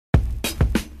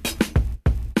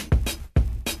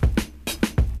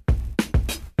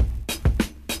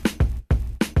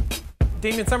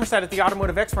Damien Somerset at the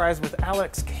Automotive Xprize with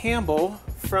Alex Campbell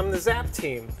from the ZAP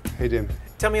team. Hey, Dim.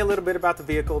 Tell me a little bit about the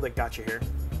vehicle that got you here.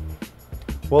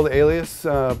 Well, the Alias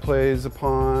plays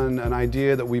upon an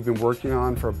idea that we've been working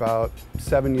on for about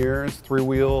 7 years,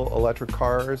 three-wheel electric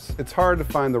cars. It's hard to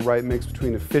find the right mix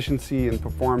between efficiency and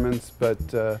performance,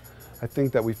 but I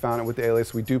think that we found it with the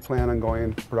Alias. We do plan on going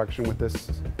into production with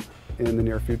this in the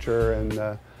near future,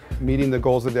 and meeting the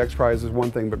goals of the Xprize is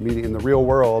one thing, but meeting in the real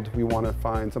world, we want to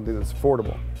find something that's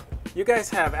affordable. You guys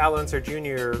have Al Unser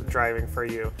Jr. driving for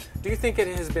you. Do you think it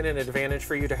has been an advantage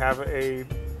for you to have a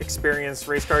experienced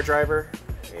race car driver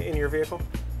in your vehicle?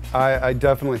 I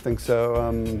definitely think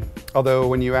so. Although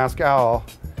when you ask Al,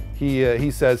 he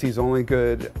says he's only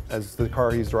good as the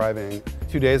car he's driving.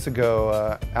 2 days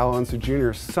ago, Al Unser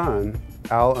Jr.'s son,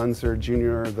 Al Unser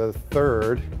Jr. the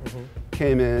third,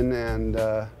 came in,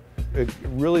 and it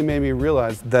really made me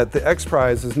realize that the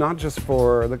Xprize is not just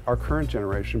for our current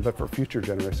generation, but for future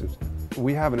generations.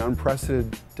 We have an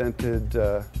unprecedented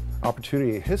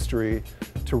opportunity in history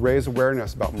to raise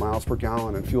awareness about miles per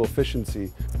gallon and fuel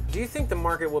efficiency. Do you think the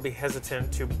market will be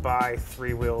hesitant to buy a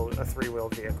three-wheel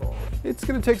vehicle? It's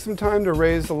going to take some time to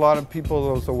raise a lot of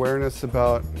people's awareness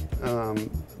about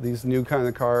these new kind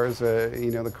of cars.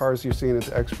 You know, the cars you're seeing at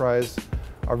the Xprize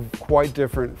are quite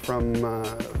different from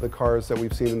the cars that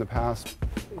we've seen in the past.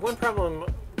 One problem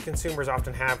consumers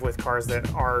often have with cars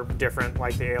that are different,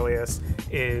 like the Alias,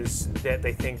 is that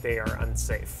they think they are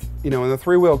unsafe. You know, and the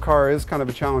three-wheel car is kind of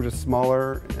a challenge. It's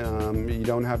smaller, you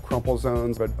don't have crumple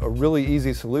zones, but a really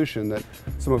easy solution that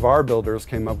some of our builders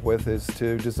came up with is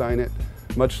to design it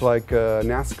much like a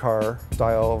NASCAR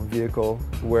style vehicle,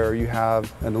 where you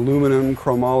have an aluminum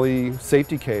chromoly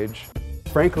safety cage.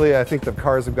 Frankly, I think the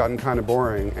cars have gotten kind of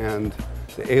boring, and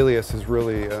the Alias is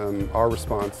really our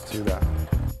response to that.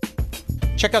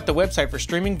 Check out the website for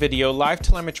streaming video, live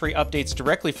telemetry updates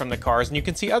directly from the cars, and you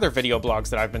can see other video blogs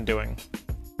that I've been doing.